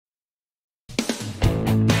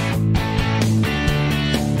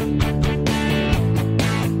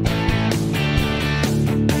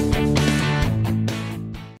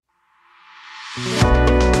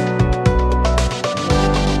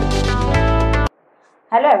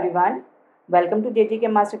Hello everyone, welcome to JGK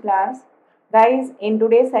Masterclass. Guys, in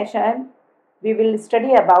today's session, we will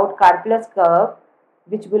study about Karplus curve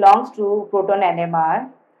which belongs to Proton NMR.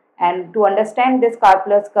 And to understand this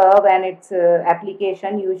Karplus curve and its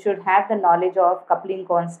application, you should have the knowledge of coupling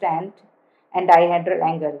constant and dihedral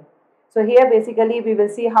angle. So here basically we will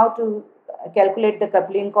see how to calculate the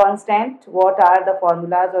coupling constant, what are the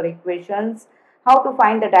formulas or equations, how to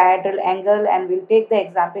find the dihedral angle, and we'll take the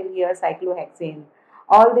example here cyclohexane.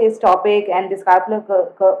 All this topic and this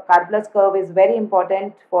Karplus curve is very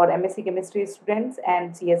important for M.Sc chemistry students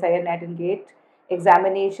and CSIR NET and GATE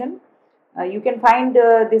examination. You can find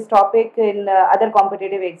this topic in other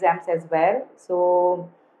competitive exams as well. So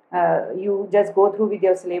you just go through with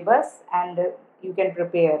your syllabus and you can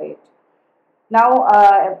prepare it. Now,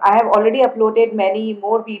 I have already uploaded many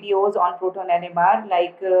more videos on Proton NMR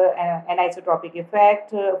like Anisotropic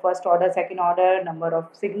Effect, first order, second order, number of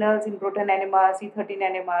signals in Proton NMR, C13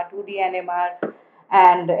 NMR, 2D NMR,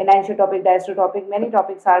 and Enantiotopic, diastereotopic. Many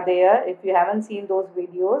topics are there. If you haven't seen those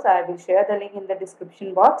videos, I will share the link in the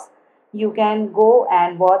description box. You can go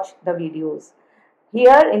and watch the videos.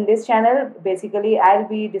 Here in this channel, basically, I'll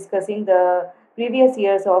be discussing the previous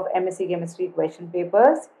years of M.Sc chemistry question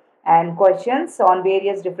papers and questions on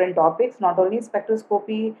various different topics, not only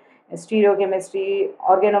spectroscopy, stereochemistry,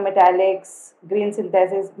 organometallics, green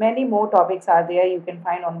synthesis, many more topics are there you can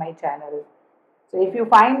find on my channel. So if you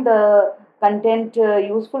find the content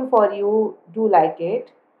useful for you, do like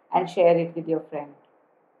it and share it with your friend.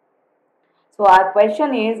 So our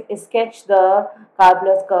question is sketch the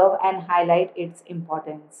Karplus curve and highlight its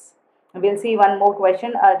importance. We'll see one more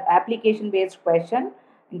question, an application based question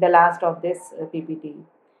in the last of this PPT.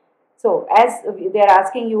 So as they are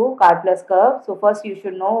asking you Karplus curve, so first you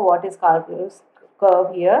should know what is Karplus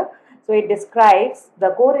curve here. So it describes the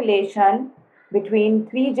correlation between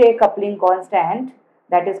 3J coupling constant,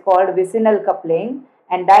 that is called vicinal coupling,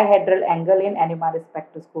 and dihedral angle in NMR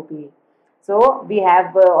spectroscopy. So we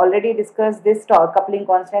have already discussed this coupling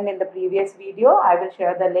constant in the previous video. I will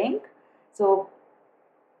share the link. So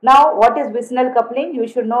now, what is vicinal coupling? You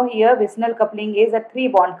should know here vicinal coupling is a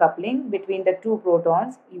 3-bond coupling between the two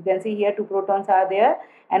protons. You can see here 2 protons are there.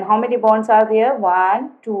 And how many bonds are there?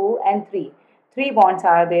 1, 2 and 3. 3 bonds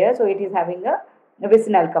are there. So, it is having a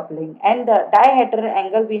vicinal coupling. And the dihedral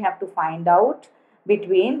angle we have to find out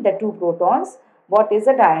between the 2 protons. What is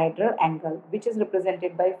the dihedral angle, which is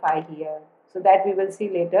represented by phi here. So, that we will see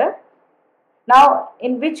later. Now,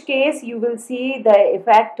 in which case you will see the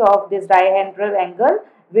effect of this dihedral angle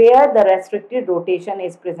where the restricted rotation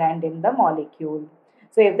is present in the molecule.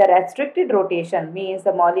 So, if the restricted rotation means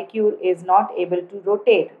the molecule is not able to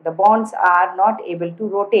rotate, the bonds are not able to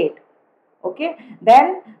rotate, okay,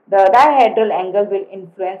 then the dihedral angle will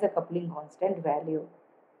influence the coupling constant value.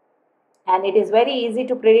 And it is very easy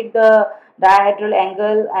to predict the dihedral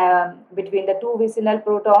angle between the 2 vicinal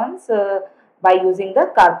protons by using the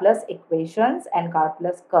Karplus equations and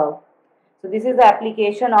Karplus curve. So this is the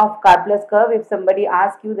application of Karplus curve. If somebody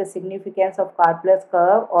asks you the significance of Karplus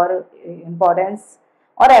curve or importance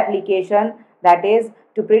or application, that is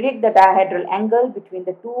to predict the dihedral angle between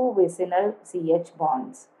the 2 vicinal CH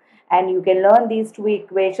bonds. And you can learn these 2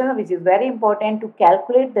 equations, which is very important to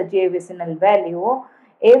calculate the J vicinal value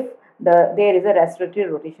if there is a restricted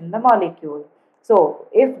rotation in the molecule. So,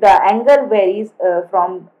 if the angle varies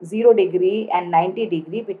from 0 degree and 90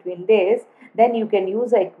 degree between this, then you can use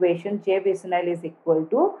the equation J vicinal is equal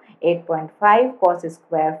to 8.5 cos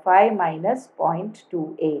square phi minus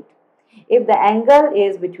 0.28. If the angle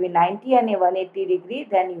is between 90 and 180 degree,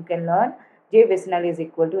 then you can learn J vicinal is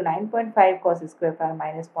equal to 9.5 cos square phi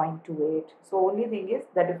minus 0.28. So, only thing is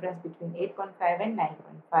the difference between 8.5 and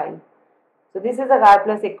 9.5. So, this is a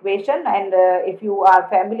Karplus equation, and if you are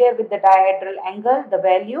familiar with the dihedral angle, the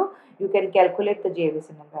value, you can calculate the J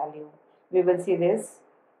vicinal value. We will see this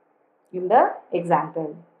in the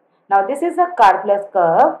example. Now, this is a Karplus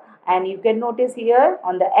curve, and you can notice here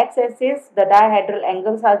on the x-axis, the dihedral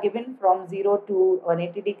angles are given from 0 to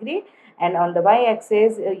 180 degree, and on the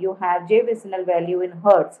y-axis, you have J vicinal value in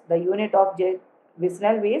hertz. The unit of J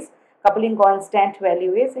vicinal is coupling constant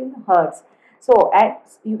value is in hertz. So,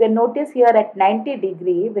 you can notice here at 90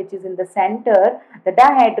 degree, which is in the center, the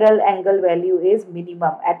dihedral angle value is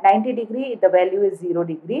minimum. At 90 degree, the value is 0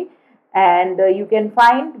 degree. And you can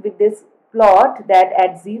find with this plot that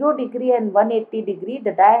at 0 degree and 180 degree,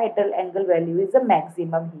 the dihedral angle value is the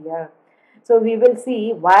maximum here. So, we will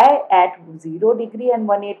see why at 0 degree and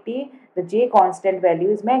 180, the J constant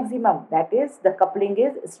value is maximum. That is, the coupling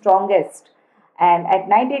is strongest. And at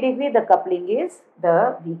 90 degree, the coupling is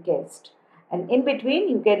the weakest. And in between,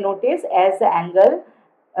 you can notice as the angle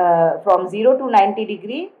from 0 to 90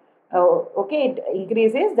 degree, okay, it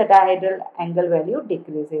increases, the dihedral angle value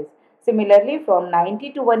decreases. Similarly, from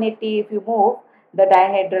 90 to 180, if you move, the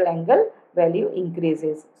dihedral angle value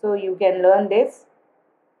increases. So you can learn this.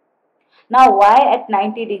 Now, why at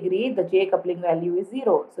 90 degree the J coupling value is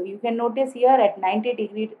 0? So you can notice here at 90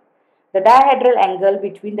 degree the dihedral angle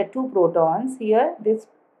between the two protons, here this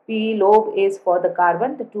P lobe is for the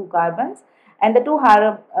carbon, the two carbons, and the two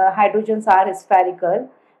hydrogens are spherical,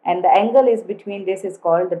 and the angle is between this is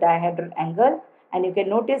called the dihedral angle. And you can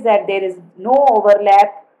notice that there is no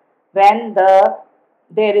overlap when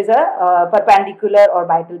there is a perpendicular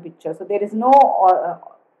orbital picture. So there is no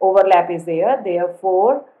overlap is there,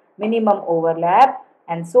 therefore minimum overlap,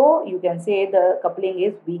 and so you can say the coupling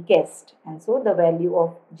is weakest, and so the value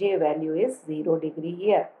of J value is 0 degree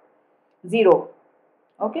here, 0.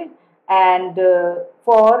 Okay, and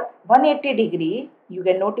for 180 degree you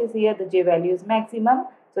can notice here the J value is maximum.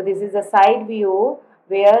 So this is a side view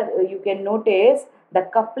where you can notice the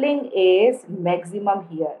coupling is maximum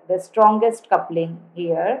here, the strongest coupling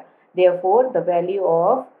here, therefore the value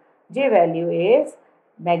of J value is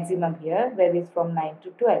maximum here, varies from 9 to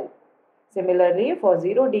 12. Similarly, for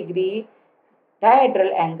 0 degree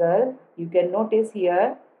dihedral angle, you can notice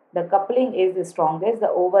here the coupling is the strongest, the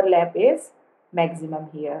overlap is maximum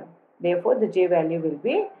here. Therefore, the J value will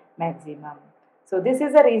be maximum. So, this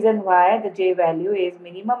is the reason why the J value is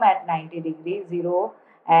minimum at 90 degree, 0,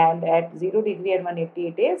 and at 0 degree and 180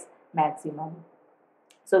 it is maximum.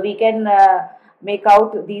 So, we can make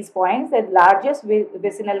out these points that largest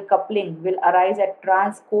vicinal coupling will arise at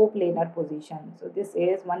transcoplanar position. So, this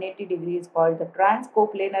is 180 degrees called the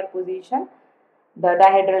transcoplanar position. The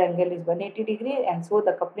dihedral angle is 180 degree, and so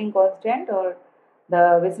the coupling constant or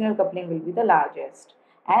the vicinal coupling will be the largest.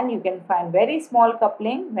 And you can find very small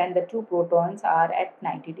coupling when the two protons are at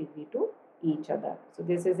 90 degree to each other. So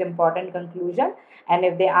this is important conclusion, and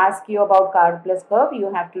if they ask you about Karplus curve,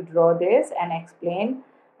 you have to draw this and explain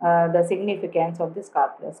the significance of this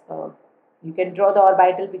Karplus curve. You can draw the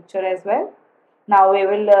orbital picture as well. Now we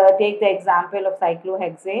will take the example of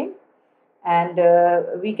cyclohexane,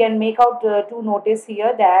 and we can make out to notice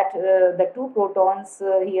here that the two protons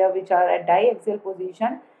here which are at diaxial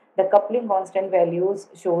position, the coupling constant values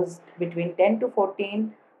shows between 10 to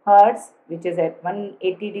 14 hertz, which is at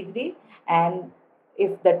 180 degree, and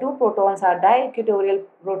if the two protons are diequatorial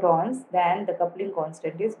protons, then the coupling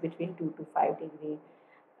constant is between 2 to 5 degree,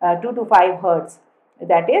 2 to 5 hertz,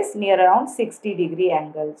 that is near around 60 degree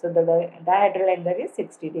angle. So the dihedral angle is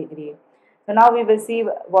 60 degree. So now we will see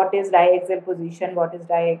what is diaxial position, what is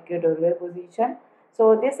diequatorial position.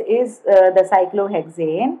 So this is the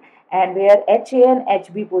cyclohexane, and where HA and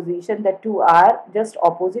HB position, the two are just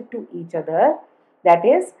opposite to each other, that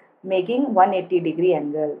is making 180 degree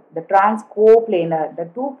angle. The transcoplanar, the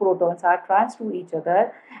two protons are trans to each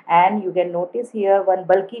other, and you can notice here one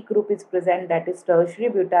bulky group is present, that is tertiary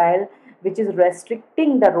butyl, which is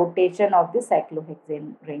restricting the rotation of the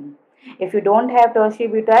cyclohexane ring. If you don't have tertiary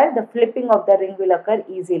butyl, the flipping of the ring will occur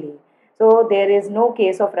easily. So there is no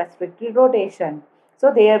case of restricted rotation.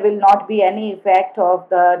 So there will not be any effect of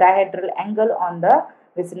the dihedral angle on the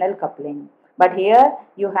vicinal coupling. But here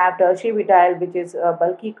you have tertiary butyl, which is a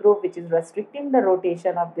bulky group which is restricting the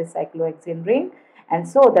rotation of this cyclohexane ring, and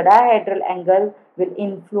so the dihedral angle will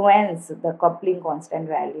influence the coupling constant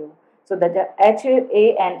value. So the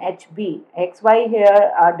HA and HB, XY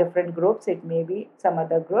here are different groups, it may be some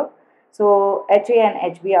other group. So HA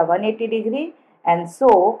and HB are 180 degree, and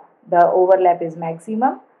so the overlap is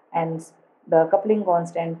maximum, and the coupling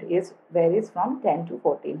constant varies from 10 to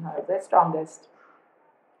 14 hertz, the strongest.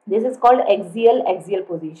 This is called axial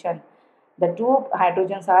position. The two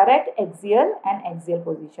hydrogens are at axial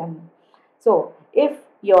position. So if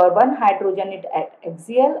your one hydrogen is at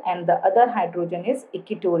axial and the other hydrogen is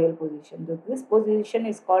equatorial position, so this position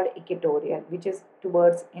is called equatorial, which is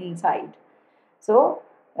towards inside. So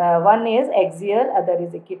one is axial, other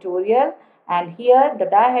is equatorial, and here the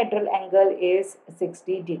dihedral angle is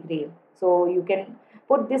 60 degree. So you can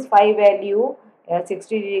put this phi value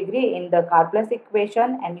 60 degree in the Karplus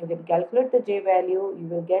equation, and you can calculate the J value. You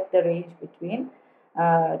will get the range between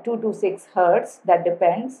 2 to 6 hertz, that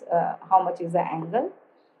depends how much is the angle.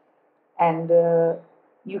 And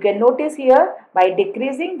you can notice here by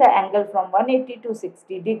decreasing the angle from 180 to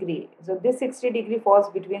 60 degree. So this 60 degree falls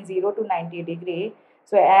between 0 to 90 degree.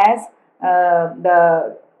 So as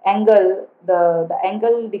the angle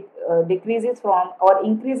decreases from or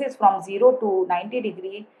increases from 0 to 90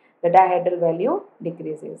 degree, the dihedral value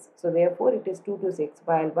decreases. So therefore it is 2 to 6,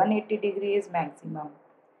 while 180 degree is maximum.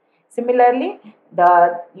 Similarly,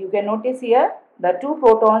 you can notice here the two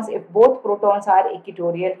protons, if both protons are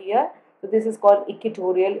equatorial here, so this is called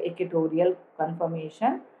equatorial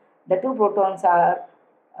conformation. The two protons are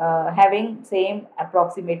having same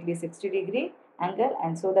approximately 60-degree angle,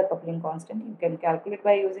 and so the coupling constant you can calculate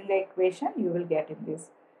by using the equation, you will get in this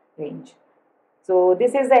range. So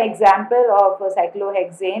this is the example of a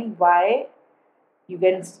cyclohexane. Why you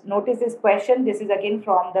can notice this question. This is again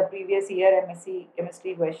from the previous year M.Sc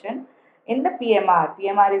chemistry question. In the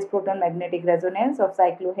PMR is proton magnetic resonance of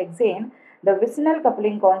cyclohexane, the vicinal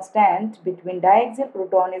coupling constant between diaxial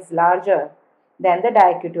proton is larger than the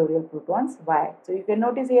diequatorial protons. Why? So you can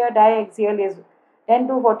notice here diaxial is 10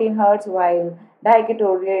 to 14 hertz while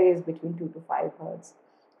diequatorial is between 2 to 5 hertz.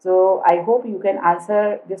 So I hope you can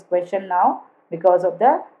answer this question now, because of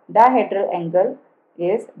the dihedral angle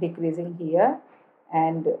is decreasing here,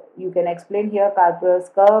 and you can explain here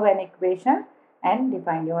Karplus curve and equation and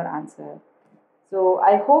define your answer. So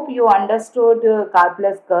I hope you understood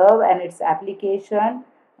Karplus curve and its application,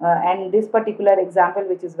 and this particular example,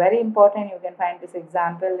 which is very important. You can find this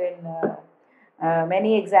example in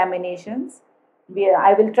many examinations.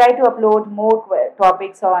 I will try to upload more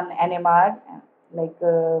topics on NMR, like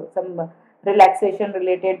some relaxation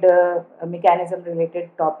related, mechanism related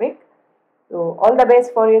topic. So all the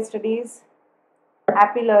best for your studies.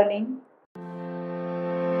 Happy learning.